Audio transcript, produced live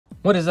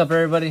What is up,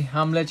 everybody?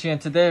 I'm Lechi,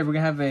 and today we're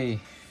gonna have a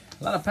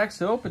lot of packs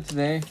to open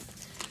today.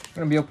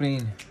 We're gonna be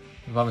opening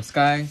Evolving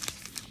Skies,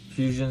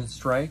 Fusion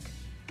Strike.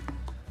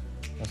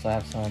 Also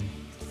have some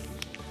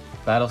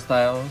Battle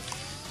Styles,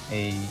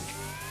 a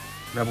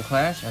Rebel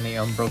Clash, and a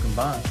Unbroken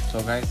Bond.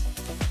 So guys,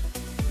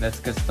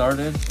 let's get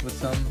started with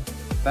some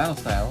Battle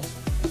Styles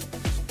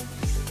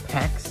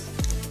packs.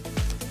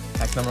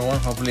 Pack number 1.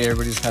 Hopefully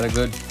everybody's had a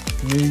good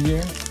New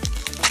Year.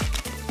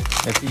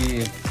 Let's see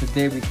if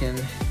today we can,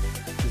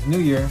 this New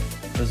Year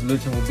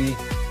resolution will be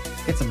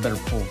get some better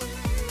pulls.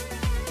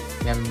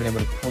 We haven't been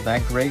able to pull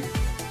that great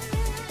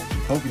in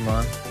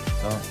Pokemon,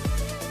 so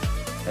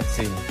let's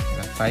see. We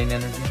got Fighting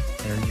Energy,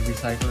 Energy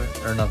Recycler,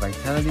 Earn of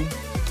Vitality,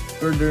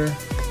 Birder,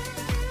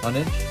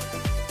 Honedge,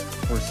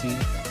 4C,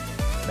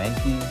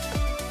 Mankey,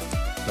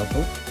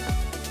 Slowpoke,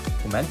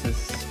 Fomantis,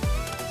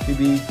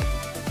 BB,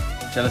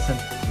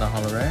 Jellicent, not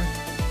Holo Rare.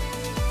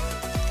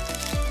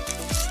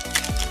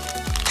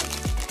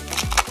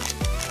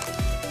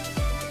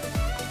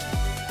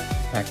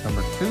 Pack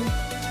number 2.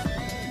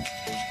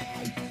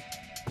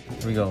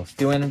 Here we go.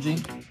 Steel Energy,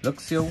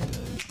 Luxio,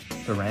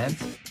 Durant,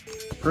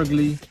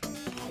 Purgly,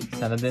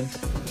 Sanadint,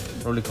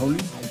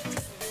 Roly-Poly,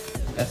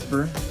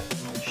 Esper,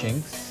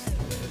 Shinx,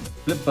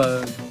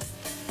 Flipbug,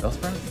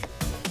 Bellsprout,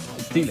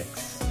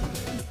 Steelix.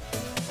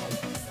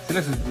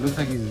 Steelix looks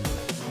like he's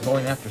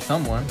going after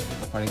someone.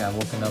 Probably got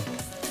woken up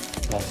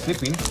while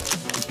sleeping.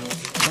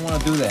 Don't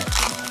want to do that.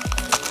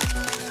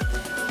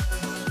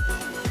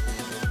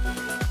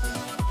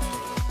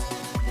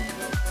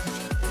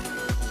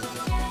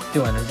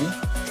 Steel Energy,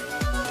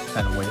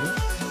 Fenway,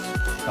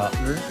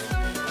 Gottler,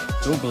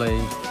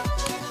 Doublade,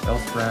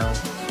 Bellsprout,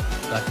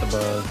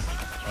 Electabuzz,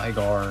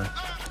 Gligar,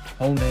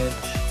 Honedge,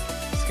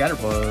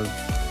 Scatterbug,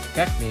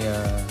 Cacnea,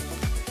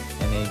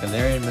 and a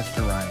Galarian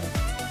Mr. Ryan.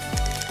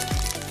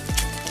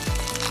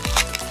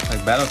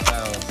 Like Battle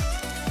Styles,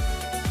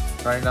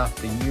 starting off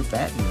the year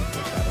badly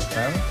with Battle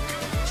Styles.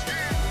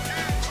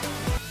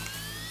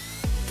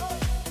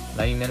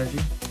 Lightning Energy,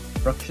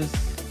 Bruxish,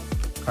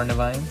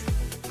 Carnivine,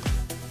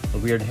 the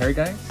Weird Hairy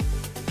Guys,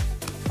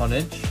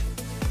 Honedge,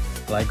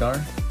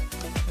 Gligar,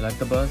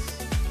 Electabuzz,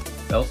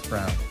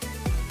 Bellsprout,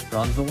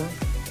 Bronzor,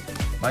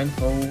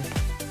 Mindful,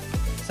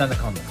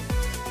 Sandaconda.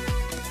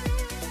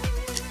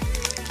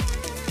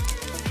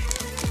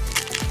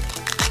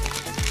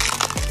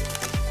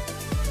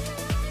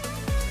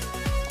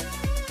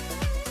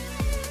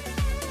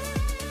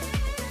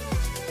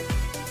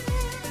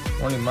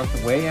 Only a month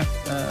away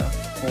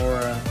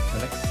for the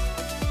next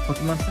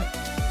Pokemon set.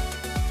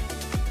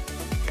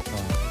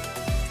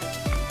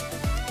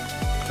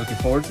 Looking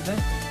forward to that.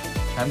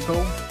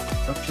 Chamco,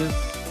 Bruxish,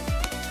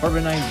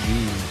 Carbonite V.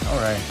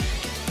 Alright.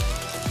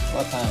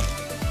 What time?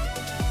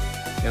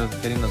 It was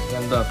getting us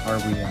warmed up. Are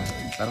we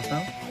Battle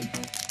Style?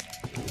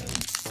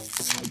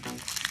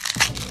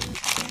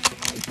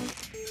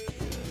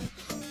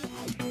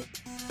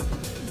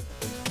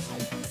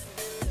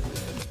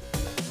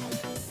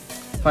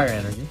 Fire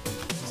Energy,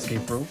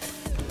 Escape Rope,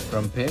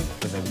 Grumpig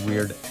with a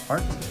weird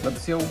art,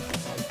 Luxio,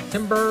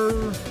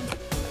 Timber,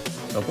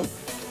 Slowpoke,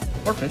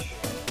 Corphish,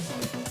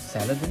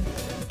 Saladin,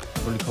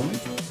 Roly-Poly,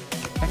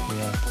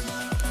 Cacnea.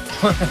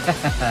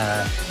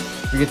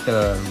 We get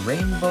the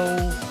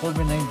Rainbow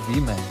Carbonite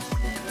V-Max.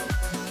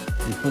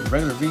 We pulled the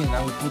regular V and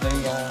now we pulled a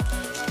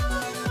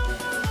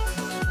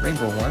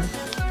Rainbow one.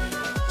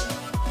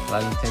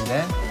 Glad we take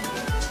that.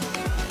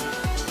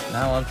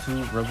 Now on to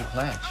Rebel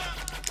Clash.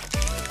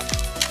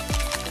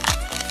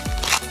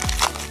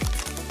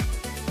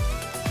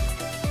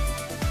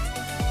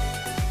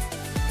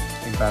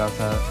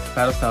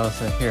 Battle Styles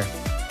here.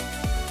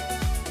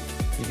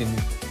 You can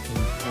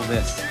pull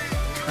this.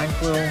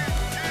 Tranquil,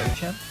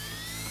 Champ,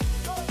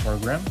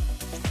 Morgrem,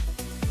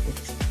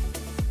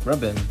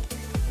 Rubbin,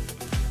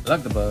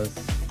 Electabuzz,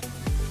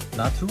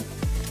 Natu,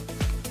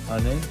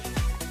 Honedge,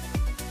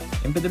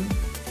 Impidimp,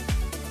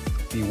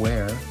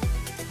 Beware,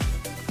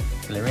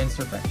 Galarian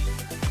Surfetch.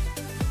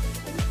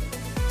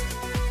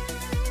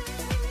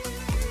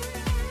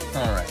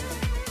 Alright,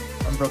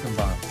 Unbroken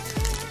Bond.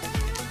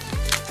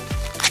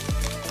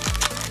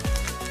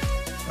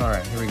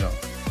 Alright, here we go.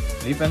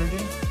 Leaf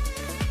Energy,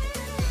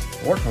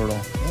 Wartortle,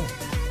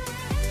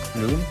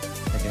 Bloom,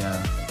 taking a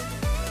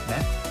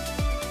nap,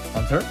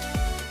 Hunter,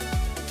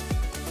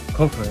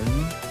 Cofin,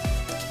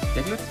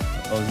 Diglett,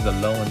 oh this is a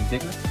low one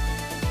Diglett,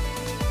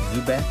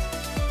 Zubat,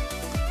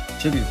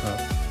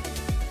 Jigglypuff,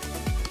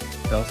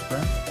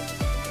 Bellsprout,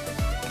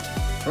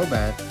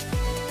 Crobat,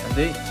 and a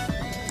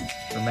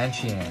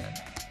Romantian.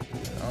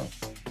 Oh,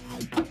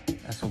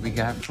 that's what we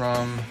got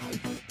from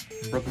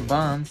Broken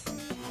Bonds.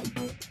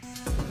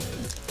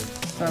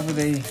 Start with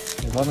a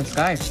Evolving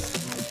Skies.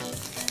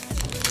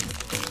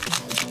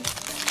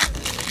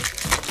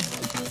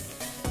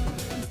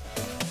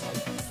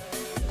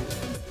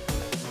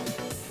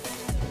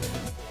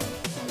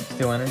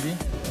 Steel Energy.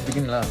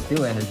 Beginning a lot of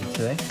Steel Energy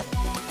today.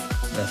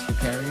 Rescue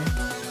Carrier,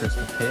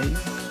 Crystal Cave,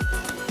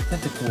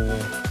 Tentacool,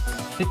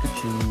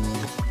 Pikachu,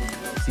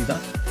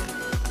 Seedot,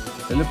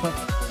 Lillipup,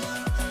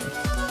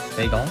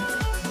 Bagon,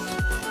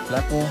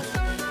 Flapple,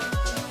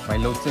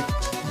 Milotic,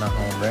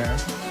 Naha Rare.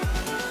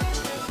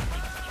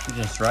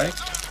 Fusion Strike.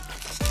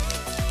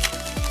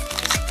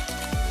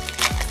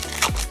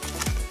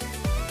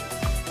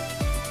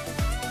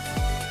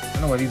 I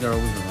don't know why these are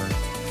always reversed.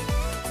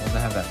 Why does it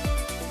have that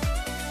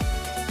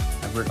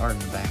weird art in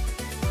the back?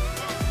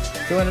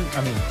 Steel Energy,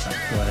 I mean, not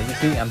Steel Energy.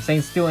 See, I'm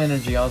saying Steel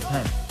Energy all the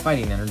time.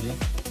 Fighting Energy.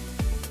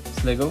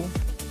 Sligo.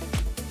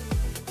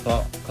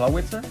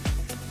 Clawitzer.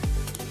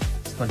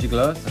 Spongy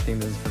Gloves. I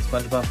think this is for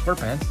SpongeBob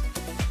SquarePants.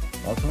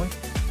 Altoid.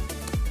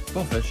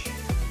 Bullfish.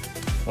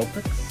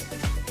 Vulpix.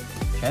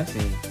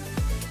 Chansey.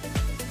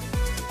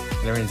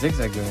 Galarian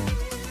Zigzagoon.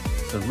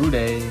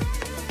 Sarude.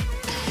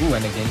 Ooh,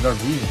 and a Gengar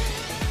V.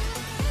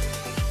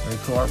 Very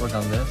cool artwork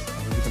on this. I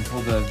hope we can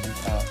pull the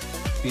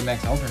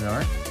VMAX alternate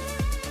art.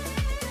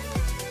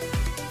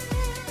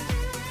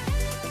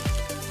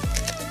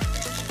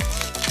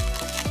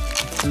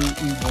 To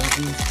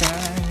evolving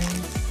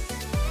skies.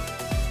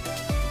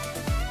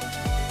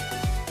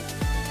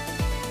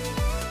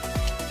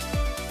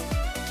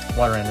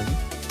 Water Energy.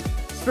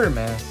 Spirit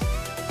Mass.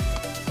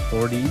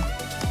 4D.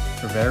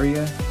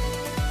 Treveria.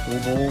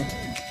 Bulbul.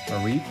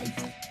 Mareep.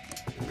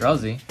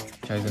 Drowsy.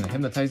 Tries gonna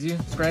hypnotize you.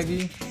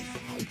 Scraggy.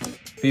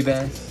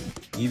 Feebas.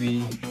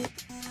 Eevee.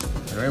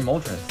 And Rare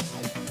Moltres.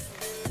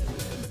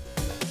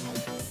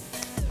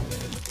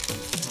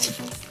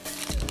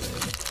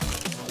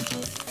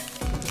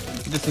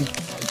 You just think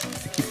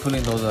to keep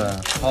pulling those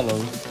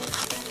hollows.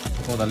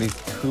 Hold at least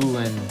 2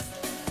 in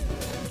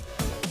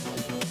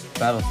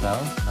Battle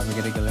Style. Now we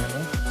get a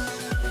Galarian.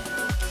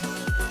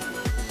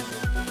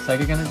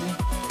 Psychic Energy.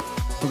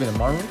 Look at the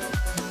Maru.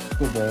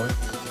 Schoolboy.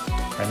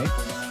 Panic.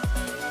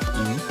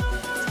 Eevee.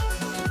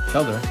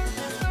 Shelter.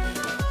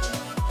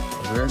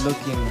 Weird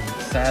looking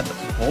sad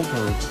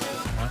Voltorb.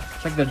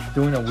 It's like they're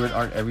doing a weird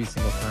art every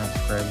single time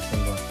for every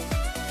single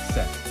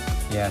set.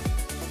 Yeah.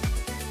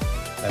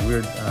 That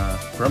weird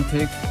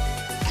Grumpig,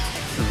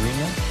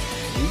 Serena,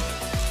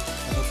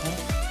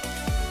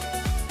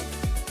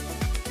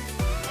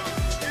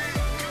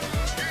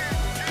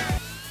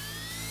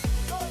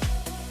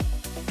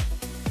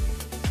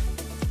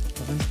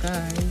 Evolving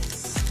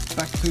Skies.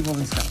 Back to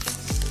Evolving Skies.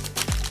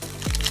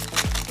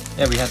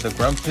 Yeah, we had the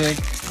Grumpig,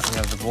 we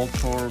have the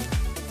Voltorb.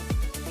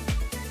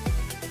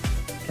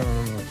 Can't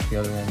remember what the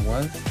other one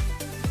was.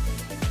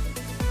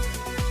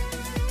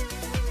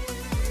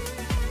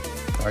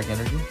 Dark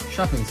Energy,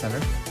 Shopping Center,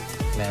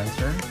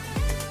 Lantern,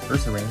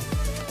 Ursaring,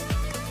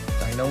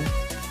 Dino,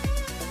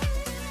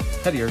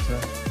 Teddiursa,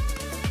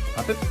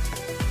 Hoppip,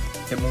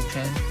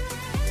 Hitmonchan,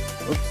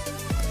 oops,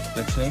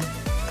 Glitchling,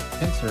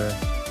 Pinsir,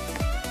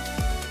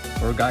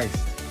 or Geist,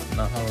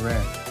 not Holo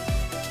Rare.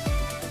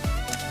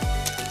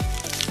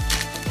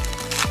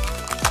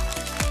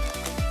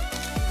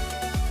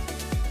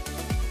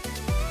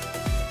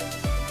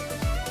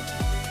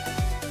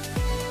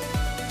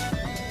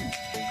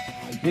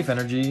 Leaf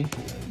Energy,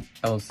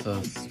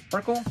 Elsa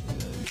Sparkle,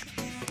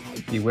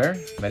 Beware,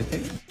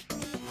 Meditate,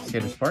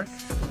 Skater Spark,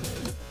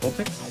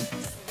 Vulpix,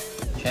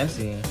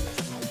 Chansey,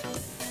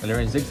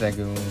 Galarian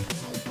Zigzagoon,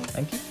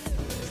 thank you,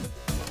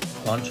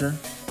 Launcher,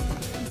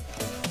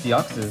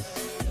 Deoxys,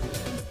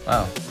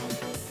 wow,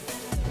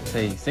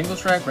 say Single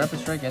Strike, Rapid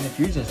Strike, and a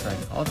Fusion Strike,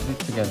 all three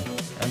together,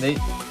 and they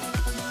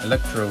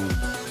Electrode.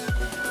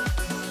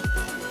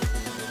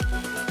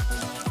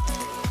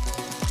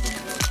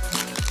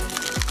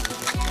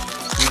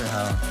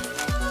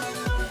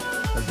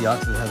 The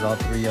Deoxys has all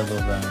three of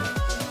those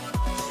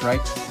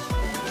strikes.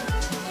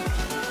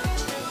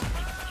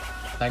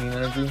 Lightning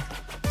Energy,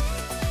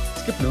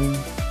 Skiploom,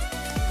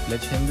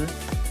 Ledgehinder,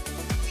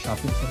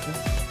 Shopping Center,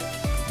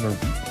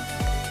 Mareep,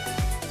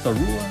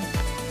 Sarua,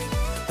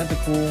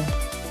 Tentacool,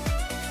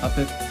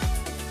 Hoppip,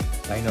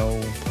 Dino,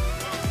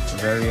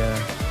 Bavaria,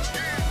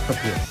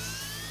 Propius.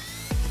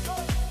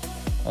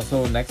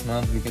 Also next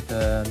month we get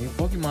the new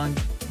Pokemon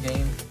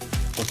game,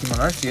 Pokemon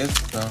Arceus,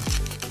 so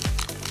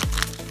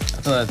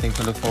that's another thing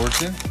to look forward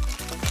to.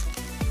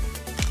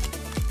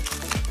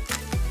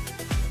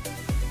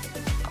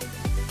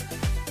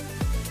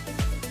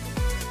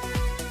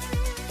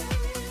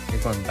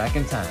 We're going back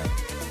in time.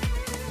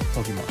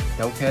 Pokemon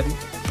Delcatty,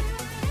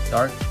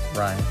 Dark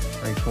Rhyme.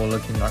 Very cool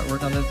looking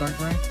artwork on this Dark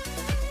Rhyme.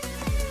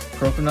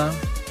 Croconaw,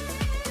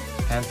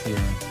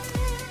 Pansear,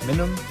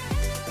 Minun,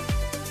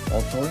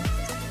 Altoid,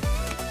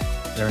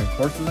 Galarian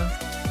Corsola,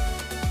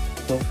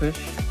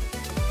 Quillfish,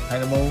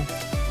 Dynamo,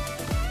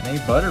 and a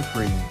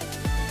Butterfree.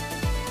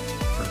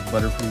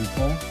 Butterfree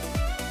pull.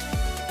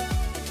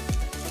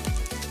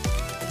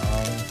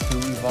 On to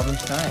Evolving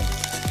Skies.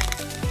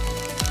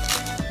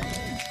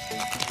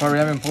 Sorry, we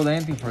haven't pulled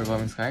anything for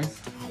Evolving Skies.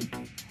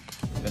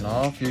 Been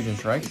all Fusion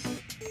Strikes.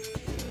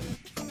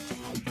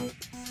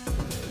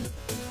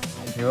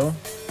 Yo,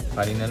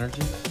 Fighting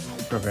Energy,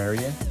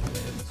 Bavaria,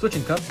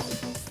 Switching Cups,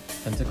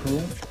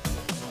 Tentacruel,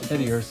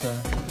 Teddiursa,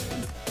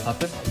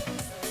 Hoppip,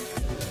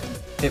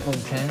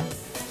 Hitmonchan,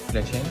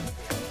 Glitching,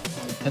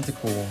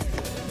 Tentacool,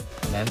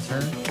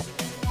 Lantern,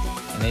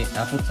 and a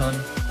Appleton,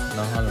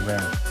 non-holo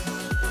rare.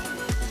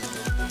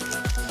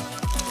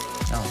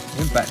 Now,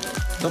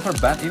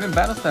 even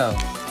Battle Style,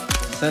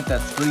 set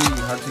that's really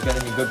hard to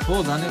get any good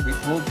pulls on it. We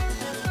pulled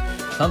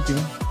something.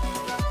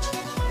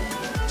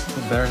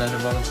 Better than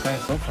Evolving Sky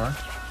so far.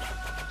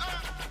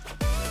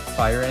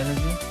 Fire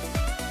Energy,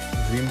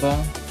 Dream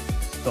Ball,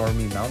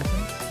 Stormy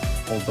Mountains,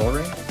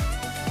 Oldore,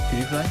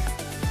 Beautyfly,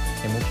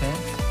 Himmelchan,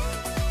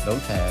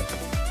 Lotad,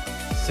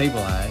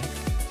 Sableye,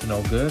 to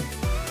no good,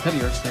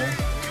 Teddiursa still,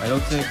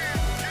 Milotic.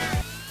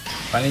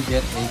 Finally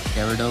get a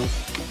Gyarados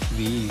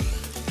V.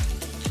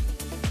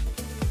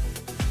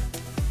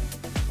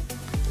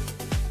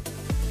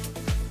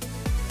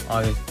 Oh,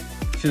 I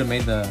should have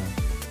made the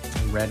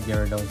red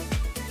Gyarados.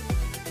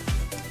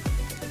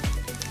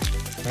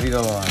 Maybe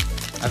go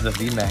as a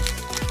VMAX.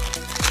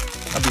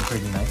 That'd be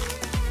pretty nice.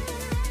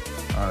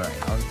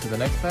 Alright, on to the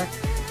next pack.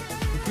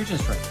 Fusion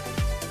Strike.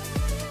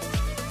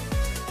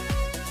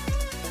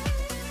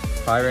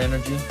 Fire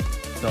Energy,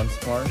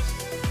 Dunsparce,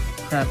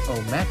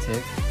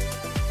 Cramp-O-Matic,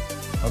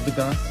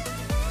 Eldegoss,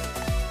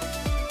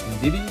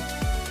 Indeedee,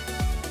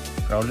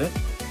 Growlithe,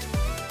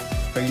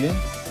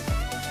 Falinks,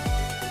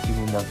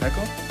 Evil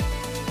Morpeko,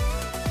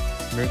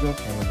 Smeargle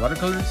and with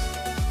watercolors,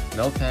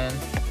 Meltan,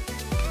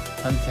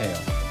 Huntail.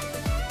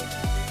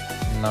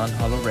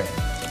 Non-holo rare.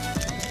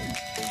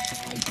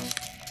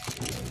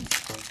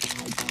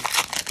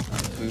 On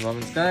to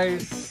Evolving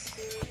Skies.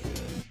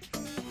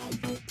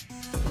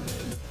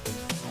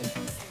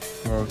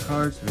 More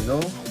cards, here we go.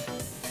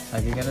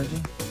 Psychic Energy,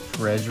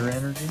 Treasure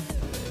Energy,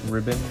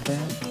 Ribbon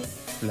Band,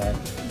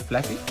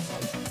 Flaffy,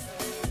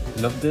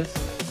 Love This,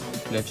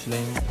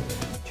 Fletchling,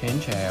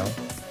 Chinchou,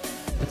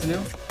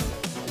 Petilil,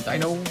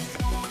 Dino,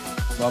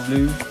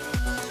 Swablu,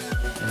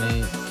 and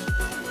a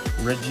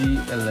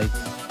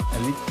Regieleki.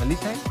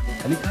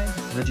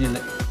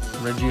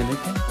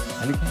 Regieleki?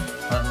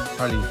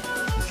 Probably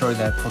destroyed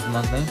that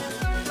Pokemon's name.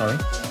 Sorry.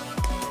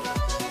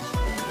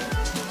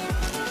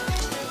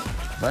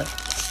 But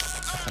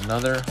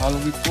another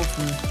Halloween pull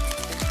from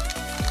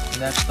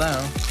that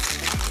style.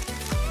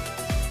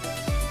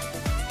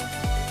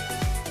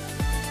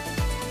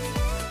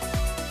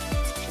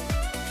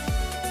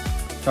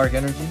 Dark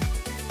Energy,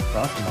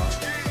 Frosmoth,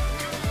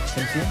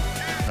 Cynthia,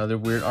 another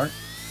weird art,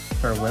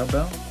 Farewell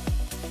Bell,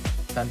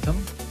 Phantom,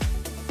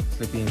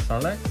 Sleepy and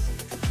Snorlax,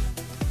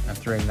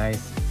 after a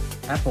nice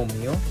apple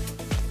meal,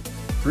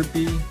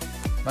 Drippy,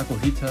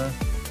 Makuhita,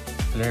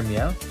 Blair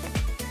Meow,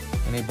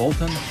 and a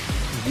Bolton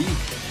V.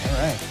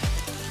 Alright.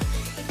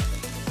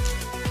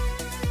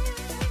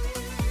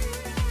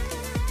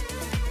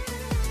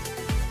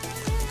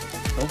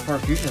 So far,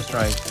 Fusion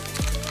Strike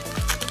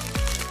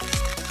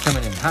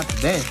coming in hot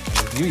today,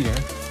 it's New Year.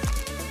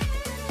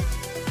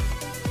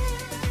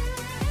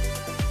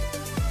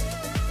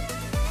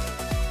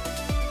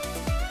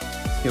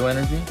 Steel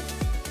Energy,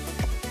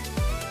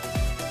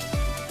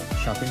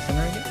 Shopping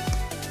Center again,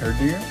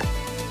 Herdier,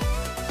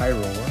 High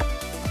Roller,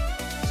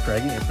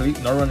 Scraggy, please,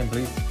 no running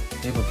please,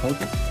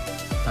 Hippopotas,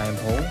 Time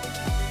Pole,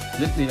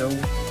 Litleo,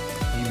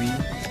 Eevee,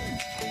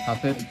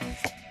 Hoppip,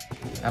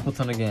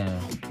 Appleton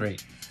again,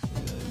 great.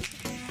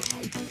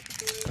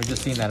 We're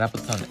just seeing that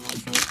Appleton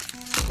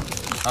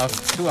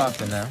too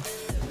often now.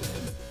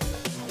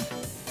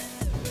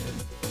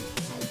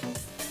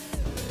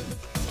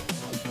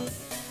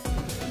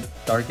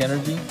 Dark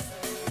Energy,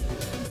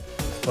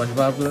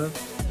 SpongeBob Glove,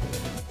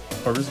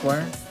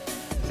 Corvus-Wire,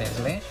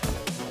 Sandslash,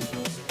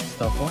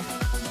 Stuffle,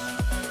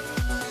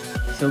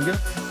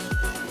 Silgift,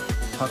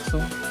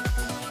 Toxel,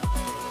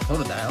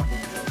 Totodile,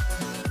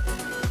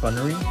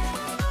 Bunnery,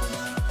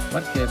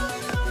 Mudkip,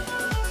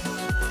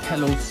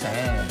 Hello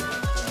Sand.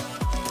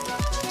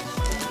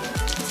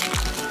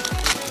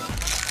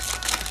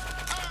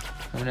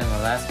 Coming in the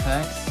last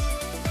packs.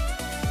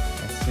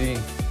 Let's see.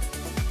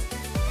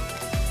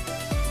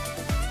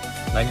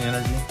 Lightning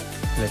Energy,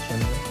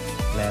 Legend,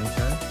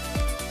 Lantern,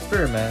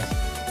 Spirit Mask,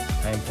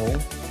 Time Pole,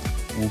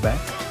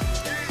 Woobat,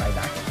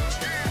 Psyduck,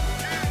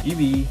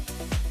 Eevee,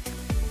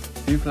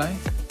 Beautyfly,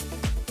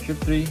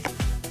 Shiftry,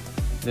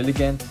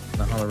 Lilligant,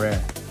 and Holo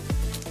Rare.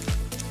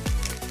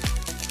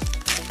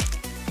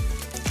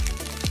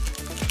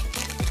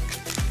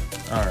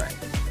 Alright.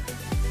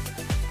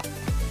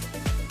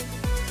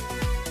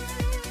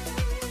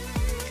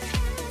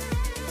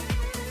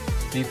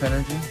 Deep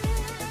Energy,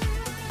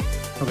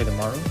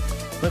 Togedemaru,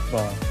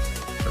 Flipball,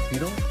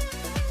 Torpedo,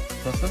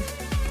 Blossom,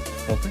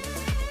 Vulpix,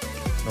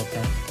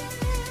 Locan,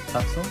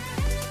 Toxel,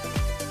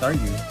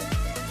 Staryu,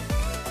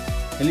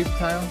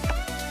 Helioptile,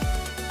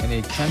 and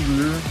a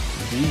Chandelure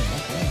V.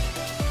 Okay.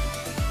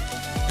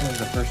 This is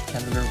the first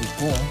Chandelure we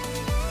pull.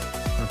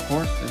 And of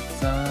course, it's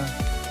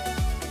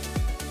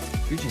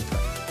Fusion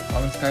Strike.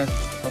 Evolving Skies,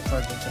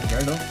 Flipstar, and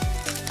Gyarados.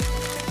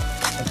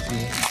 Let's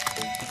see.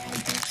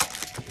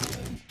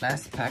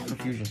 Last pack for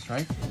Fusion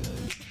Strike.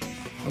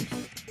 Oops.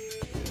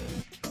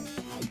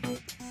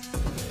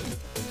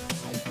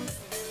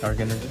 Dark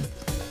Energy,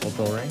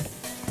 Oldore,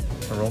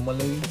 Aroma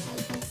Lady,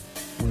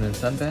 Moon and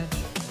Sun Badge,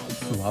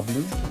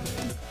 Swablu,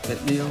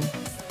 Litleo,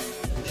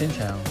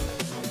 Chinchou,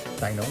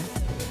 Dino,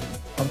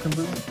 Pumpkin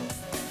Boo,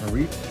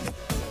 Mareep,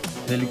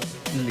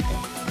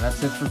 Lilligant. And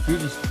that's it for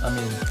Fusion.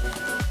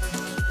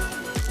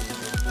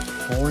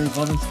 4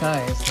 Evolving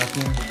Skies,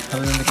 nothing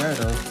coming in the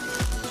Gyarados.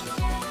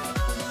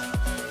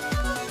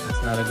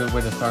 It's not a good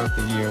way to start off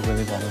the year with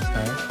Evolving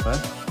Skies, but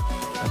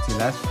let's see,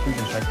 last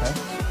Fusion Strike pack.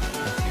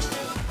 Let's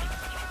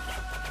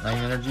see. 9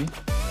 Energy,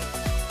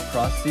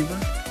 Cross Seaver,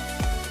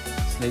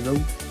 Sligo,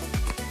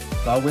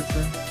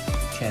 Clawwitzer,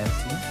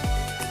 Chansey,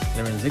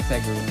 Lemon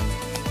Zigzagoon,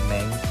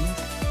 Mankey,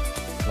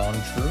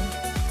 Launcher,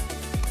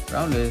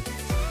 Rowlet,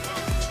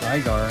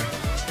 Gligar,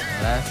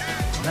 and last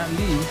but not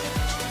least,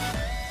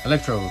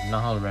 Electrode,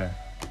 not Holo Rare.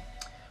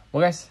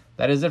 Well guys,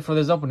 that is it for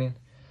this opening.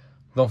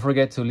 Don't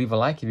forget to leave a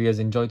like if you guys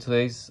enjoyed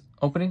today's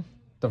opening.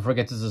 Don't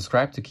forget to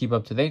subscribe to keep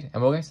up to date.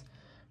 And well guys,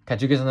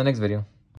 catch you guys on the next video.